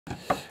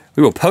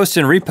We will post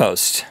and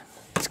repost.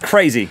 It's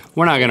crazy.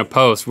 We're not gonna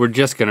post, we're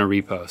just gonna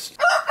repost.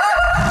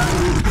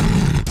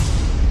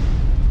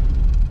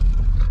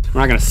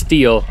 We're not gonna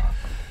steal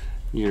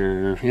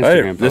your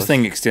Instagram post. This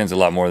thing extends a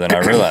lot more than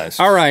I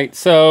realized. All right,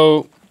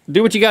 so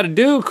do what you gotta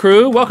do,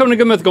 crew. Welcome to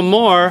Good Mythical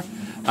More.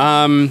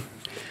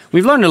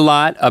 We've learned a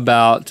lot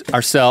about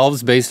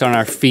ourselves based on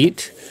our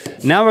feet.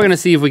 Now we're gonna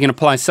see if we can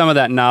apply some of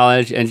that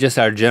knowledge and just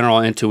our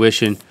general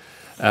intuition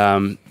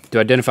to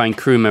identifying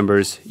crew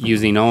members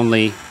using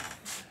only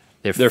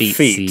their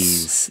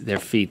feetsies. Their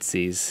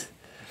feetsies.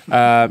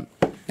 Now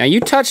you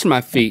touched my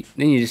feet,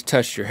 then you just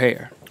touched your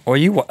hair.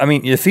 Well, I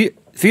mean, your feet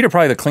are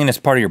probably the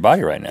cleanest part of your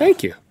body right now.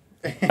 Thank you.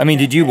 I mean,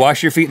 did you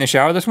wash your feet in the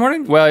shower this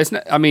morning? Well, it's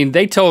not, I mean,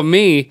 they told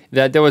me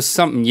that there was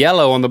something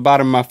yellow on the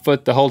bottom of my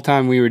foot the whole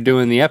time we were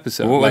doing the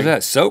episode. What was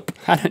that, soap?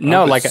 I don't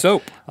know, like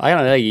soap. I don't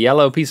know, like a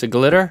yellow piece of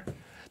glitter.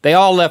 They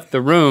all left the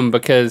room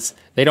because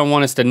they don't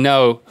want us to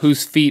know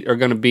whose feet are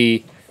gonna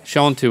be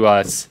shown to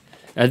us.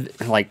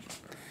 Like,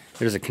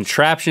 there's a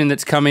contraption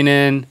that's coming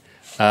in.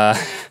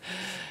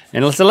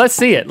 And so let's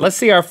see it. Let's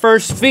see our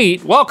first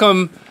feet.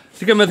 Welcome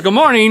to Good Mythical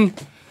Morning.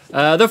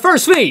 The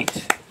first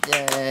feet.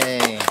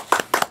 Yay.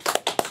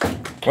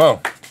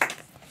 Whoa.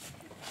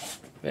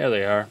 There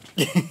they are.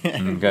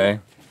 Okay.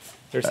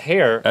 There's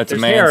hair. That's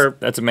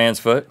a man's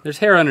foot. There's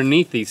hair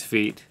underneath these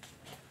feet.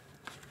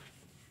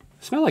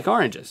 Smell like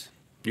oranges.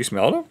 You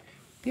smelled them?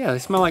 Yeah, they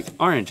smell like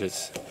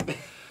oranges.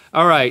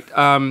 All right.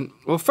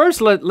 Well,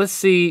 first let's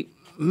see.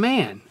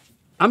 Man,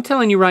 I'm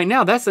telling you right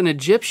now, that's an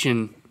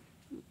Egyptian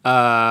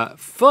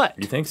foot.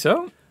 You think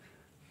so?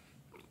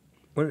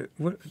 What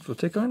will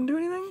Tickon do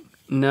anything?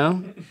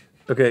 No.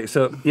 Okay,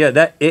 so yeah,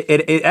 that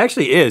it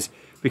actually is,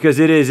 because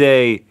it is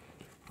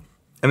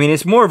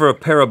it's more of a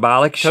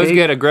parabolic shape. Toes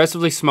get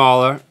aggressively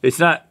smaller. It's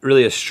not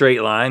really a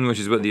straight line, which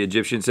is what the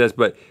Egyptian says,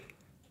 but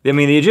I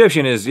mean the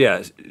Egyptian is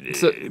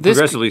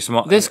progressively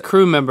small. This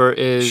crew member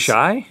is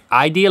shy,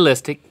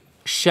 idealistic,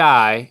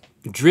 shy,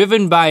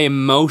 driven by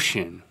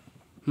emotion.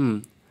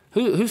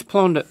 Who's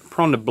prone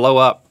to blow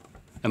up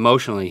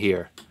emotionally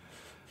here?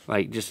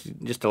 Like just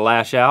to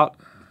lash out?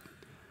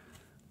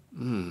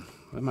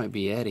 That might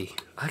be Eddie.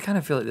 I kind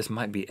of feel like this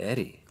might be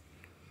Eddie.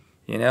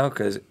 You know,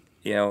 because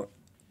he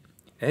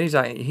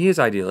is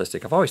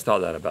idealistic. I've always thought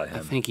that about him. I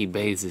think he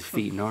bathes his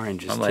feet in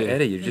oranges I'm too. like,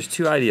 Eddie, you're just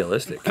too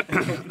idealistic.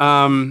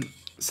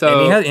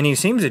 So and he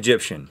seems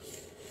Egyptian.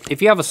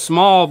 If you have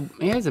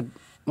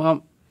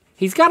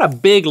he's got a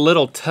big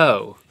little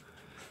toe.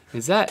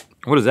 Is that?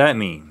 What does that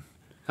mean?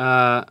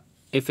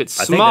 If it's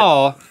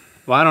small,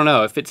 well, I don't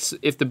know.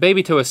 If the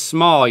baby toe is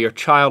small, you're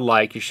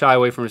childlike, you shy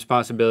away from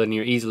responsibility, and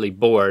you're easily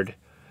bored.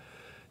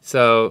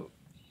 So,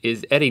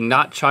 is Eddie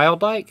not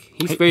childlike?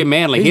 He's very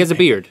manly. He has a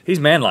beard. He's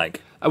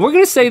manlike. We're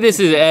gonna say this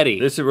is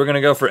Eddie. We're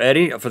gonna go for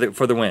Eddie for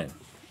the win.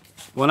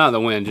 Well, not the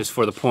win, just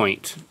for the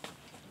point.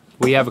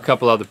 We have a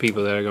couple other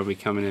people that are gonna be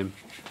coming in.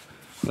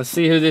 Let's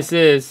see who this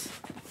is.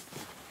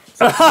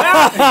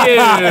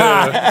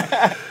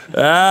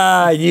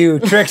 You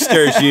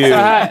tricksters, you. So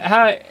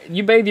how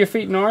you bathe your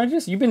feet in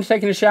oranges? You've been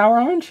taking a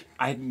shower orange?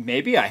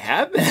 Maybe I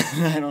have been.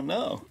 I don't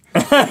know.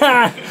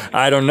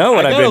 I don't know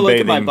what I've been look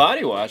bathing. at my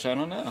body wash. I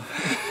don't know.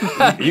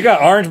 You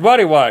got orange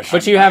body wash,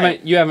 but you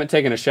haven't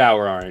taken a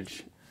shower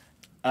orange.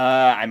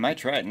 I might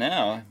try it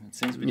now. It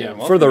seems to be doing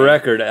well. For the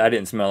record, I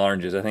didn't smell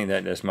oranges. I think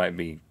that just might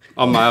be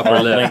on my upper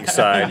lip. link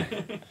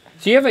side.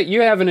 So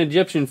you have an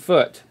Egyptian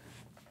foot.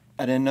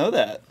 I didn't know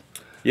that.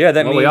 Yeah,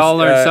 that means we all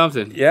learned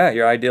something. Yeah,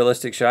 you're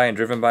idealistic, shy, and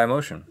driven by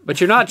emotion. But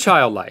you're not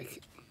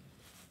childlike.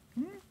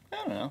 I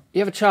don't know. You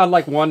have a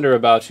childlike wonder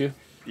about you.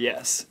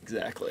 Yes,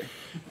 exactly.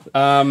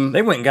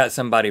 They went and got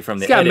somebody from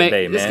the edit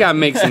bay, man. This guy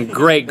makes some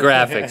great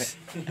graphics.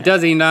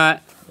 Does he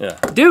not? Yeah.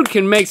 Dude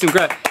can make some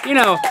You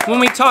know, when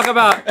we talk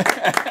about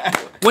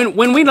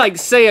when we like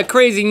say a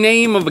crazy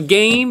name of a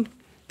game,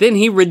 then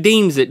he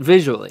redeems it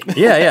visually.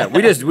 Yeah.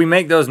 We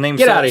make those names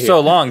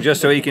so long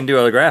just so he can do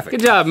a graphic.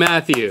 Good job,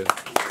 Matthew.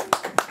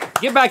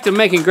 Get back to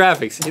making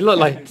graphics. You look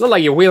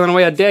like you're wheeling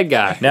away a dead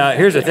guy. Now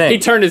here's the thing. He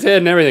turned his head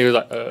and everything. He was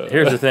like,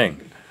 Here's the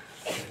thing.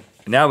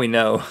 Now we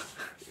know.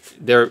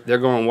 They're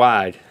going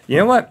wide. You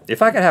know what?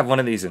 If I could have one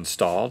of these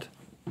installed,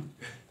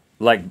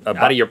 like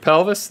out of your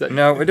pelvis?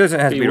 No, it doesn't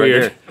have to be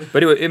weird. right here.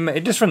 But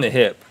it just from the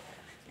hip.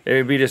 It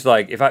would be just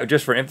like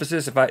just for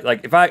emphasis. If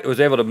I was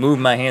able to move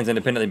my hands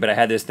independently, but I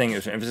had this thing that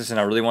was for emphasis, and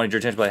I really wanted your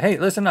attention, like, hey,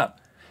 listen up.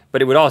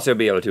 But it would also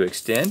be able to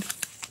extend.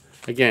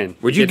 Again,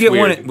 would you get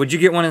one? Would you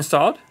get one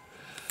installed?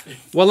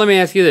 Well, let me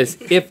ask you this: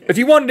 if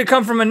you wanted to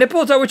come from a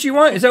nipple, is that what you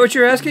want? Is that what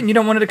you're asking? You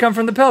don't want it to come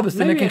from the pelvis,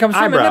 then it can come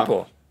from a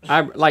nipple.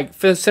 Like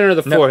center of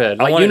the forehead,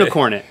 like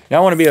unicorn it. Now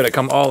I want to be able to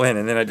come all in,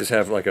 and then I just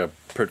have like a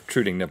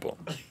protruding nipple.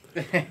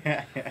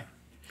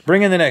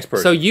 Bring in the next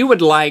person. So you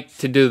would like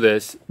to do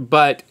this,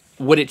 but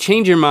would it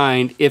change your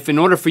mind if in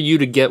order for you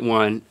to get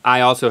one,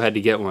 I also had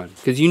to get one?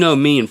 Because you know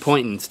me and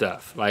pointing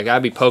stuff. Like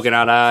I'd be poking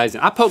out eyes,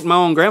 and I poked my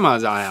own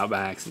grandma's eye out by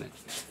accident.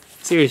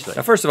 Seriously.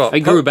 Now, first of all, I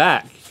grew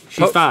back.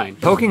 She's fine.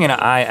 Poking an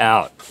eye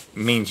out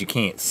means you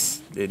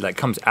can't. It like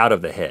comes out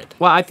of the head.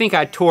 Well, I think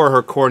I tore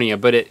her cornea,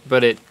 but it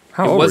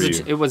How old were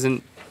you? It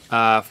wasn't.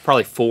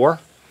 probably 4,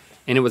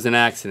 and it was an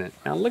accident.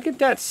 Now look at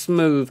that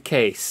smooth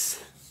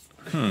case.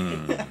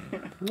 Look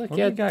What do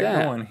we at got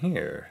that. going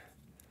here?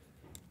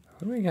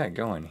 What do we got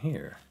going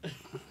here?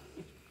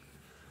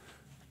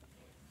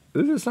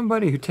 This is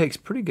somebody who takes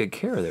pretty good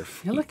care of their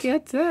feet. Yeah, look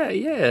at that,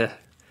 yeah.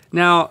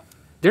 Now,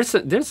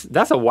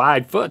 that's a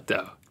wide foot,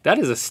 though. That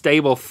is a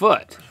stable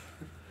foot.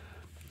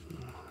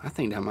 I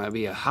think that might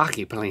be a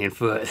hockey playing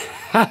foot.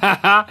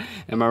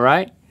 Am I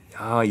right?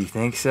 Oh, you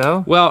think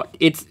so? Well,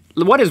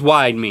 what does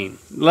wide mean?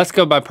 Let's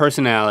go by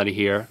personality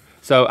here.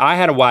 So I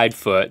had a wide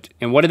foot,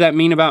 and what did that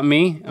mean about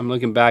me? I'm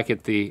looking back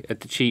at the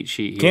cheat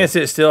sheet here. Can't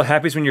sit still,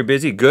 happiest when you're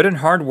busy, good and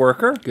hard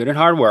worker. Good and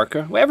hard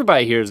worker. Well,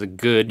 everybody here is a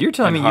good You're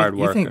telling and me hard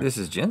you worker. think this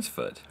is Jen's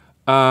foot?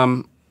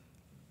 I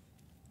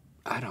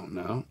don't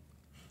know.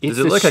 Does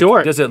it look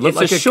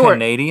like a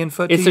Canadian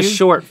foot to It's you? a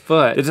short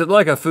foot. Does it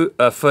look like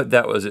a foot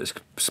that was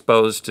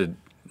exposed to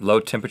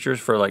low temperatures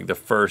for like the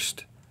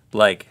first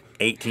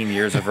 18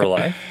 years of her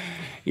life?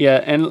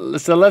 Yeah, and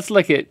so let's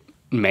look at,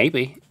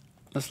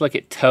 let's look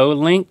at toe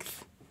length.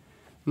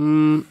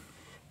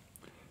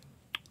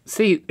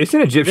 See, It's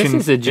an Egyptian.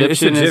 This is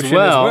Egyptian, it's as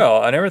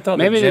well. I never thought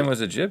that Jen was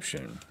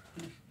Egyptian.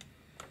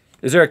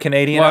 Is there a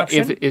Canadian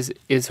option?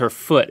 Is her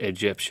foot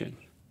Egyptian?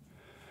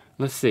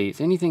 Let's see. Is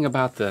anything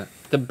about the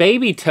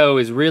baby toe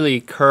is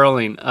really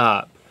curling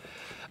up.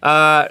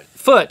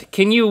 Foot,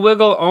 can you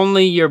wiggle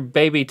only your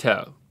baby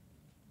toe?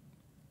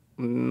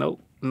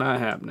 Nope, not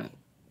happening.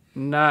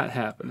 Not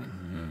happening.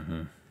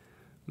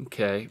 Mm-hmm.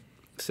 Okay,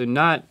 so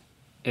not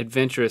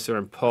adventurous or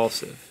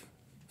impulsive.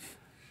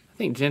 I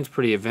think Jen's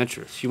pretty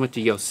adventurous. She went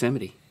to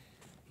Yosemite.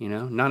 You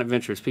know,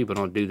 non-adventurous people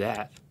don't do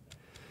that.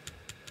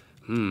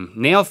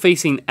 Nail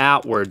facing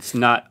outwards,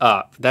 not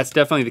up. That's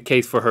definitely the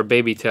case for her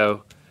baby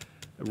toe.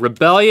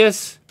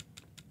 Rebellious,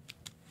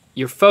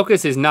 your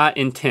focus is not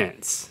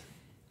intense.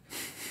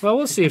 Well,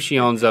 we'll see if she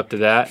owns up to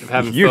that, of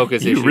having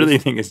focus issues. You really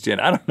think it's Jen?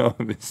 I don't know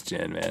if it's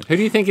Jen, man. Who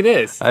do you think it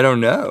is? I don't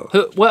know.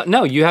 Well,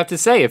 no, you have to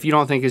say if you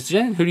don't think it's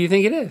Jen. Who do you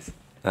think it is?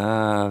 Who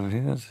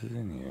else is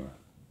in here?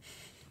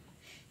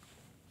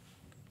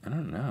 I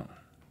don't know.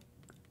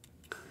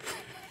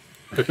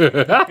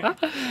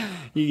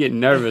 You get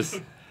nervous.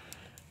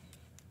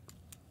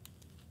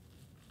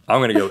 I'm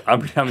gonna go.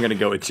 I'm gonna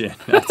go with Jen.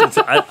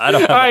 I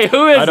don't. All right,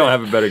 who is I don't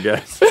have a better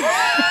guess.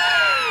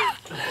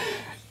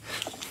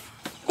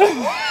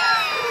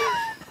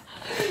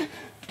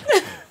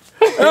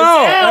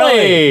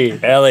 Ellie.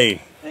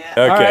 Ellie.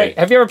 Okay. All right.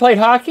 Have you ever played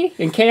hockey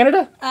in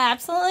Canada?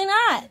 Absolutely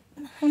not.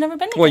 I've never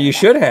been to Well, you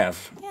should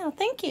have. Yeah,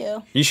 thank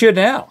you. You should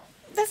now.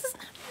 This is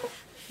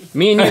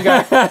Me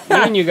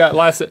and you got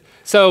lots of.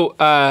 So,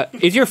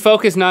 is your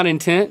focus not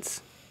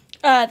intense?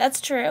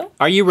 that's true.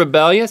 Are you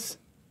rebellious?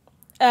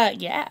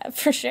 Yeah,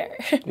 for sure.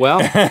 Well,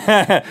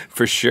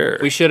 For sure.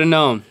 we should have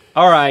known.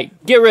 All right,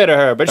 get rid of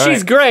her. But All she's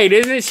right. great,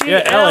 isn't she?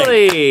 Yeah,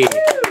 Ellie.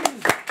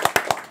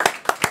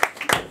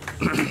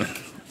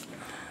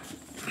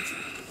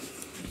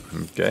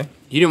 Okay.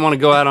 You didn't want to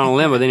go out on a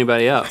limb with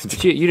anybody else.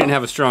 But you didn't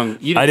have a strong.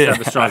 You didn't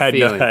have a strong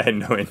feeling. I had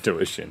no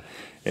intuition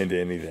into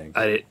anything.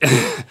 I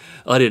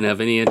didn't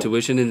have any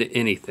intuition into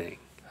anything.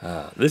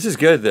 This is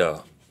good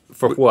though.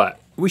 For what?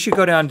 We should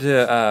go down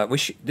to.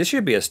 This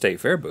should be a state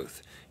fair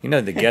booth. You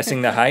know, the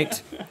guessing the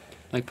height.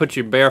 Like put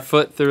your bare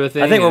foot through a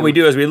thing? I think what we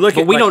do is we look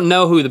But at. we don't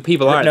know who the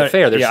people are at the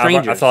fair. They're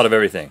strangers. I thought of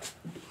everything.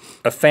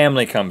 A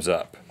family comes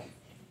up.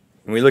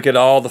 And we look at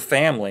all the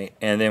family,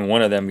 and then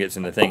one of them gets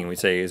in the thing, and we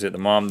say, is it the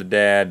mom, the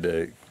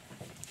dad,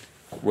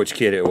 which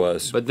kid it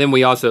was? But then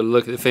we also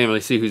look at the family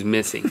to see who's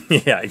missing.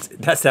 Yeah,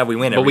 that's how we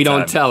win But every we time.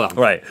 don't tell them.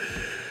 Right.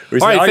 We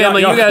All say, right,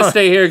 family, you gotta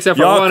stay here except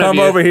for y'all one of come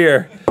you. over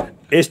here.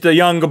 It's the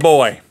younger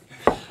boy.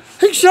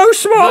 He's so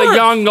smart. The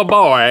younger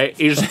boy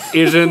is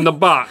in the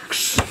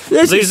box.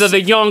 These are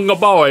the younger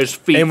boy's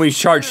feet. And we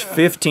charge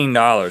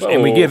 $15,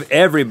 and we Oh. give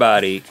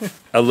everybody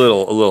a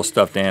little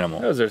stuffed animal.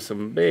 Those are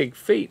some big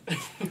feet.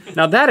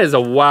 Now that is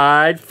a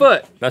wide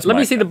foot. That's Let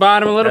me Micah. see the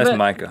bottom a little That's bit.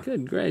 Micah.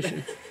 Good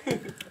gracious.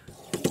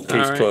 Case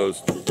right.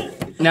 closed.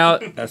 Now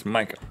That's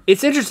Micah.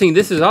 it's interesting.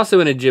 This is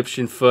also an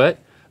Egyptian foot.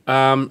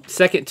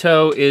 Second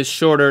toe is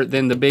shorter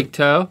than the big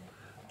toe.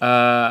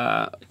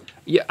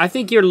 Yeah, I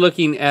think you're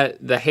looking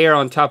at the hair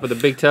on top of the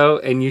big toe,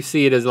 and you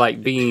see it as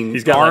like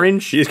being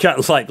orange. He's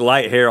got like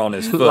light hair on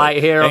his foot.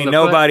 Light hair on Ain't the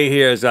nobody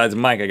here besides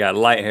Micah got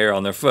light hair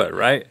on their foot,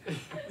 right?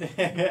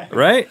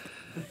 Right?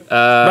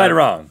 Right or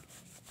wrong?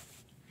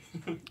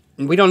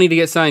 We don't need to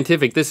get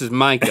scientific. This is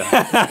Micah.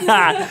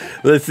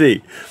 Let's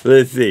see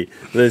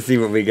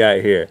what we got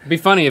here. It'd be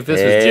funny if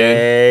this was Jen.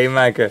 Hey,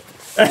 Micah.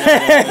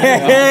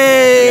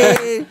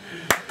 Hey!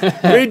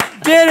 We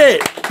did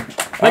it!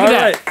 Look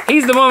at that.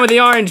 He's the one with the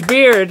orange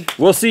beard.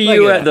 We'll see Look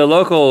you at at that. the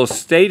local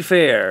state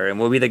fair, and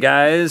we'll be the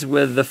guys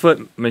with the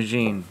foot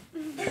machine.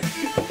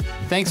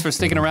 Thanks for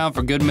sticking around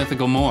for Good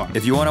Mythical More.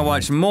 If you want to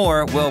watch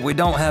more, well, we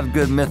don't have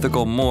Good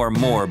Mythical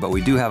more, but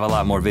we do have a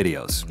lot more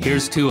videos.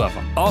 Here's 2 of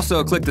them.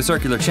 Also, click the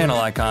circular channel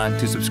icon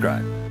to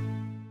subscribe.